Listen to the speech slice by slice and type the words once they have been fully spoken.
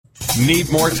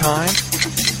Need more time?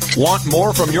 Want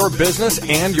more from your business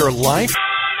and your life?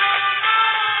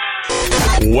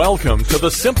 Welcome to the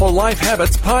Simple Life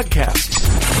Habits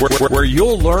Podcast, where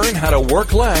you'll learn how to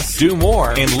work less, do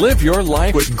more, and live your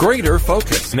life with greater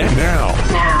focus. Now,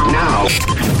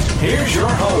 here's your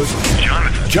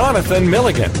host, Jonathan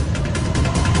Milligan.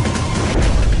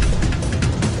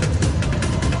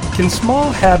 Can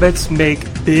small habits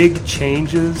make big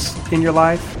changes in your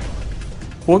life?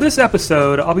 Well, this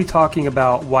episode, I'll be talking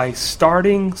about why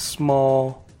starting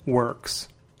small works.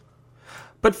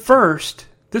 But first,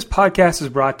 this podcast is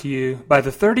brought to you by the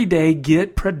 30-Day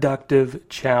Get Productive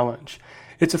Challenge.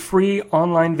 It's a free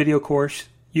online video course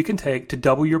you can take to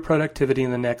double your productivity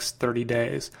in the next 30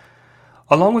 days.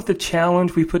 Along with the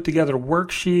challenge, we put together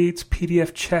worksheets,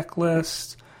 PDF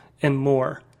checklists, and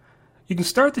more. You can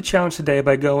start the challenge today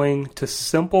by going to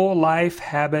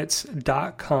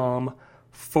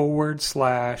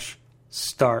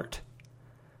simplelifehabits.com/start.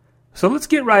 So let's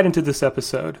get right into this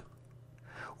episode.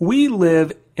 We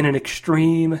live in an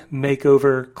extreme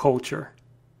makeover culture.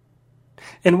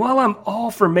 And while I'm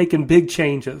all for making big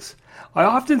changes, I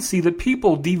often see that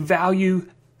people devalue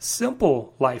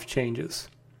simple life changes.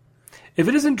 If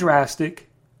it isn't drastic,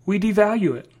 we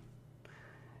devalue it.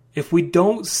 If we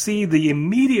don't see the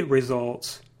immediate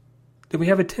results, then we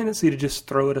have a tendency to just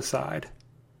throw it aside.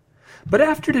 But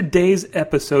after today's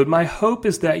episode, my hope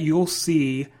is that you'll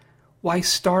see why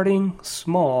starting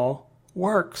small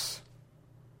works.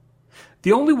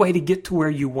 The only way to get to where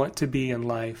you want to be in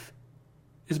life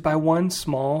is by one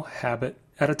small habit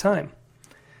at a time.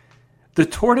 The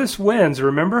tortoise wins,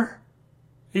 remember?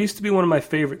 It used to be one of my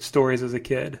favorite stories as a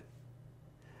kid.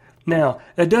 Now,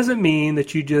 that doesn't mean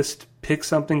that you just pick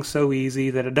something so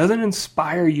easy that it doesn't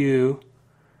inspire you,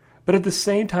 but at the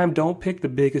same time, don't pick the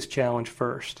biggest challenge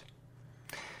first.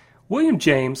 William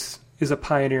James is a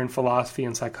pioneer in philosophy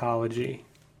and psychology,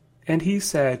 and he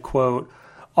said, quote,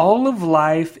 "All of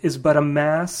life is but a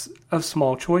mass of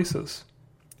small choices,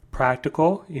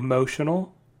 practical,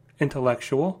 emotional,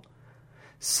 intellectual,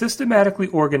 systematically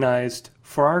organized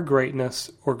for our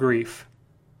greatness or grief."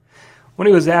 When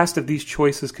he was asked if these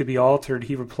choices could be altered,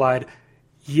 he replied,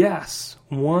 "Yes,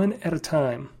 one at a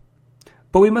time.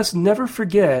 But we must never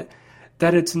forget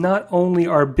that it's not only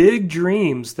our big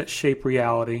dreams that shape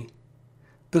reality.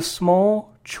 The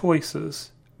small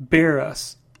choices bear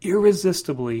us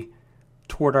irresistibly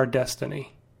toward our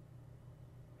destiny."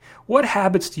 What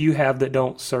habits do you have that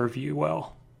don't serve you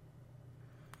well?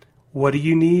 What do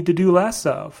you need to do less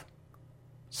of?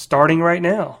 Starting right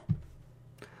now.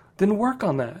 Then work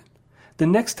on that. The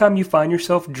next time you find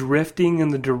yourself drifting in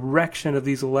the direction of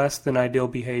these less than ideal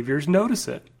behaviors, notice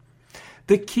it.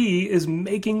 The key is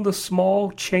making the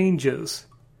small changes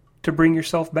to bring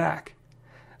yourself back.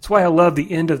 That's why I love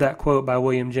the end of that quote by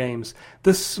William James.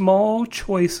 The small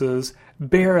choices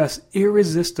bear us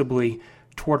irresistibly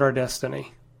toward our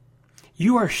destiny.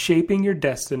 You are shaping your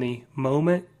destiny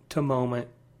moment to moment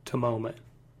to moment.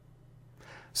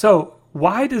 So,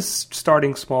 why does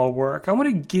starting small work? I want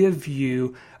to give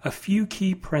you a few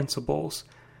key principles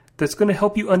that's going to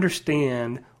help you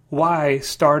understand why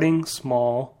starting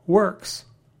small works.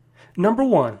 Number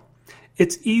one,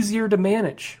 it's easier to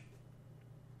manage.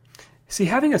 See,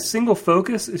 having a single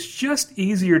focus is just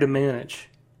easier to manage.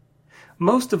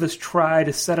 Most of us try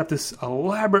to set up this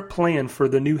elaborate plan for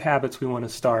the new habits we want to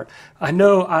start. I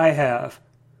know I have.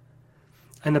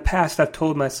 In the past, I've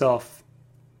told myself,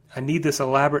 I need this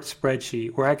elaborate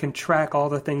spreadsheet where I can track all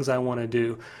the things I want to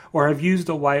do. Or I've used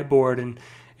a whiteboard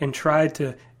and tried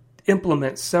to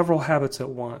implement several habits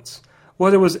at once.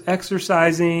 Whether it was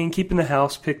exercising, keeping the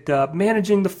house picked up,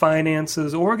 managing the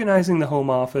finances, organizing the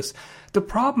home office. The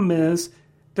problem is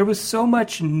there was so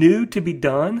much new to be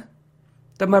done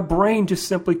that my brain just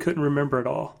simply couldn't remember it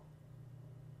all.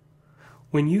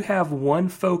 When you have one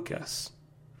focus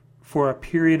for a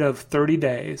period of 30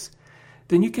 days,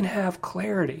 then you can have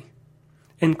clarity.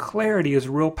 And clarity is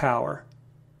real power.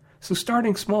 So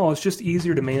starting small is just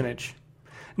easier to manage.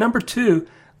 Number two,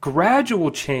 gradual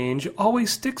change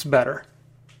always sticks better.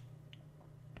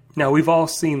 Now, we've all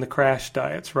seen the crash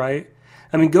diets, right?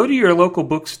 I mean, go to your local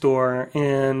bookstore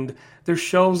and there's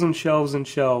shelves and shelves and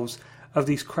shelves of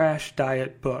these crash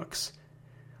diet books.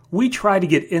 We try to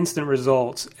get instant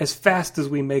results as fast as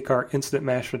we make our instant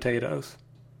mashed potatoes.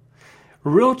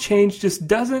 Real change just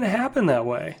doesn't happen that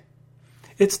way.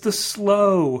 It's the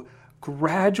slow,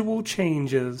 gradual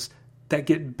changes that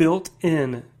get built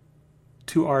in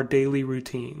to our daily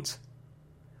routines.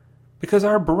 Because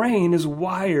our brain is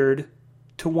wired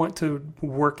to want to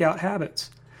work out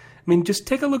habits. I mean, just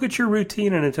take a look at your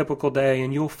routine in a typical day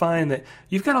and you'll find that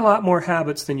you've got a lot more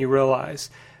habits than you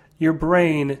realize. Your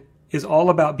brain is all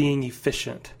about being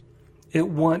efficient. It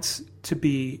wants to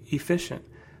be efficient.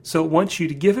 So it wants you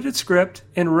to give it a script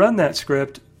and run that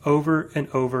script over and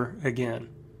over again.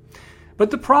 But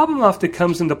the problem often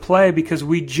comes into play because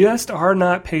we just are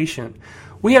not patient.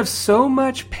 We have so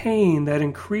much pain that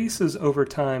increases over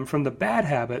time from the bad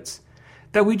habits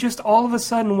that we just all of a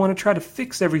sudden want to try to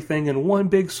fix everything in one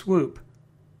big swoop.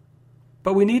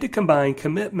 But we need to combine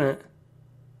commitment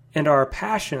and our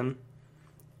passion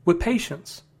with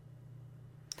patience.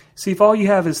 See, if all you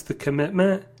have is the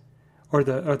commitment or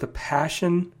the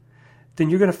passion, then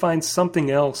you're going to find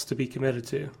something else to be committed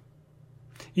to.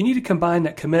 You need to combine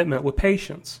that commitment with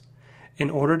patience in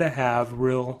order to have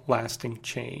real lasting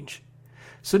change.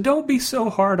 So don't be so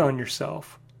hard on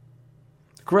yourself.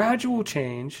 Gradual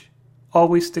change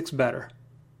always sticks better.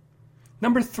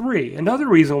 Number 3, another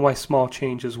reason why small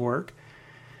changes work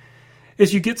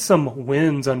is you get some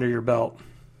wins under your belt.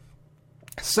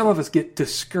 Some of us get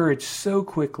discouraged so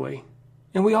quickly,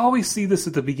 and we always see this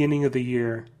at the beginning of the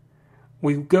year.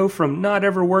 We go from not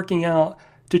ever working out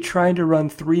to trying to run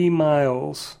 3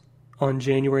 miles on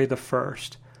January the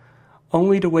 1st,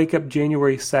 only to wake up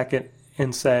January 2nd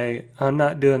and say, I'm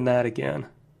not doing that again.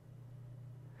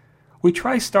 We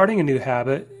try starting a new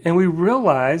habit and we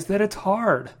realize that it's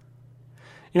hard.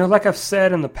 Like I've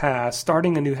said in the past,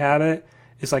 starting a new habit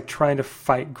is like trying to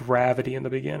fight gravity in the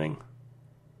beginning.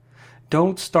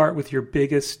 Don't start with your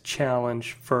biggest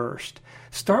challenge first.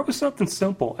 Start with something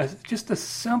simple, just a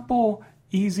simple,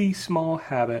 easy, small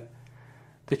habit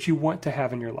that you want to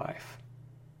have in your life.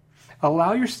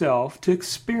 Allow yourself to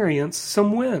experience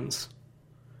some wins.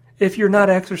 If you're not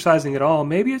exercising at all,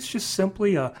 maybe it's just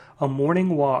simply a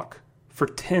morning walk for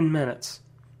 10 minutes.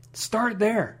 Start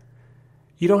there.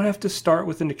 You don't have to start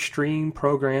with an extreme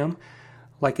program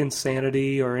like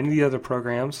Insanity or any of the other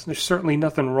programs. There's certainly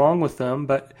nothing wrong with them,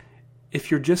 but if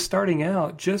you're just starting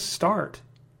out, just start.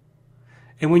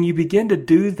 And when you begin to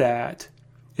do that,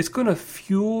 it's going to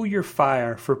fuel your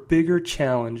fire for bigger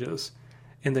challenges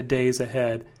in the days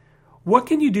ahead. What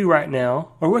can you do right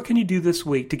now, or what can you do this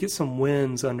week to get some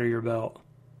wins under your belt?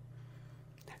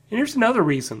 And here's another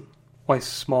reason why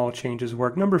small changes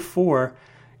work. Number 4,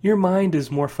 your mind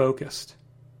is more focused.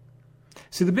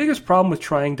 See, the biggest problem with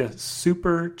trying to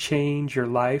super change your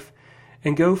life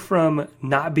and go from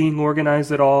not being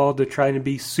organized at all to trying to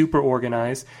be super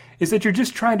organized is that you're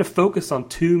just trying to focus on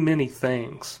too many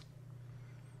things.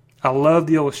 I love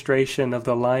the illustration of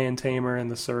the lion tamer in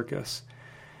the circus.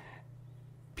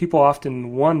 People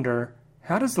often wonder,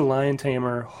 how does the lion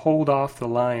tamer hold off the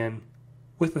lion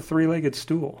with a 3-legged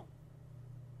stool?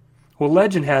 Well,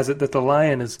 legend has it that the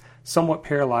lion is somewhat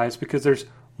paralyzed because there's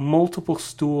multiple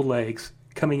stool legs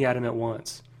coming at him at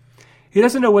once. He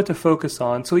doesn't know what to focus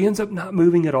on, so he ends up not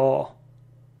moving at all.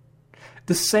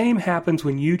 The same happens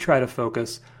when you try to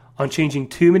focus on changing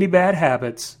too many bad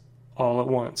habits all at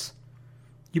once.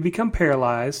 You become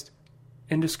paralyzed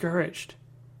and discouraged.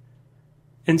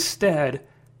 Instead,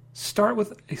 start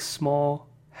with a small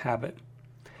habit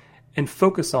and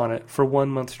focus on it for 1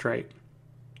 month straight.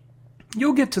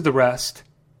 You'll get to the rest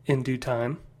in due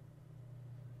time.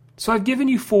 So I've given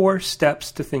you 4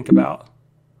 steps to think about.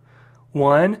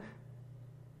 1,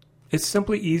 it's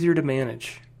simply easier to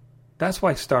manage. That's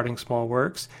why starting small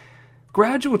works.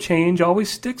 Gradual change always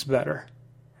sticks better.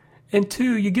 And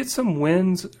 2, you get some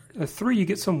wins. 3, you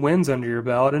get some wins under your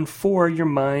belt. And 4, your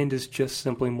mind is just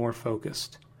simply more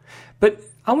focused. But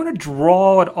I want to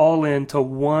draw it all into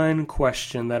one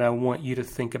question that I want you to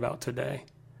think about today.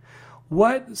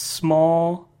 What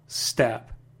small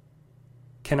step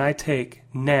can I take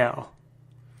now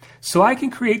so I can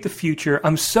create the future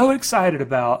I'm so excited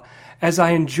about as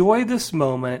I enjoy this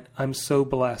moment I'm so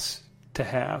blessed to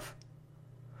have?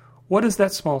 What is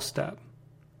that small step?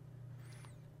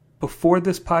 Before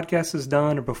this podcast is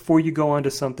done or before you go on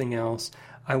to something else,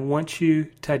 I want you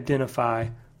to identify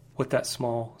what that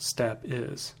small step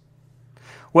is.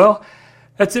 Well,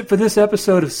 that's it for this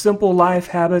episode of Simple Life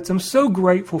Habits. I'm so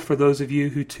grateful for those of you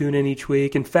who tune in each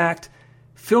week. In fact,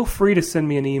 feel free to send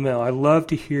me an email. I love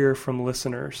to hear from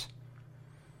listeners.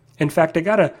 In fact, I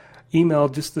got an email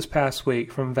just this past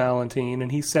week from Valentine,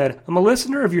 and he said, I'm a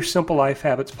listener of your Simple Life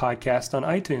Habits podcast on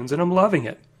iTunes, and I'm loving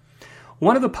it.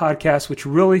 One of the podcasts which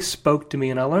really spoke to me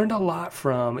and I learned a lot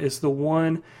from is the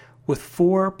one with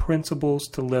 4 principles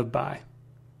to live by.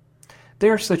 They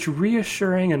are such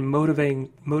reassuring and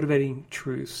motivating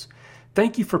truths.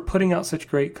 Thank you for putting out such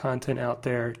great content out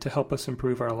there to help us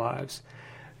improve our lives.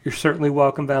 You're certainly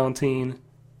welcome, Valentine.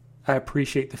 I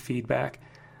appreciate the feedback.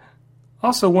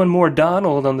 Also, one more,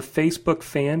 Donald on the Facebook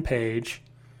fan page,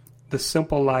 the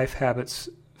Simple Life Habits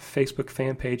Facebook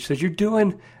fan page, says, you're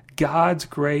doing God's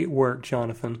great work,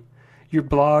 Jonathan. your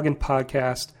blog and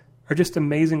podcast are just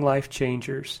amazing life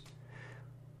changers.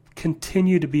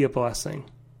 Continue to be a blessing.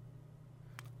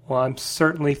 Well, I'm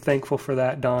certainly thankful for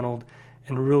that, Donald,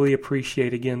 and really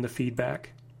appreciate again the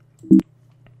feedback.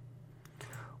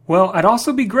 Well, I'd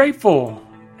also be grateful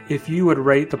if you would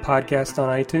rate the podcast on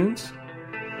iTunes.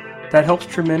 That helps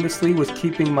tremendously with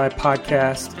keeping my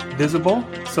podcast visible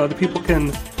so other people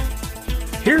can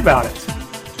hear about it.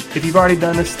 If you've already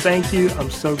done this, thank you. I'm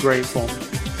so grateful.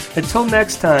 Until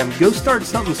next time, go start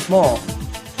something small.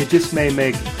 It just may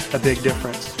make a big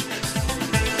difference.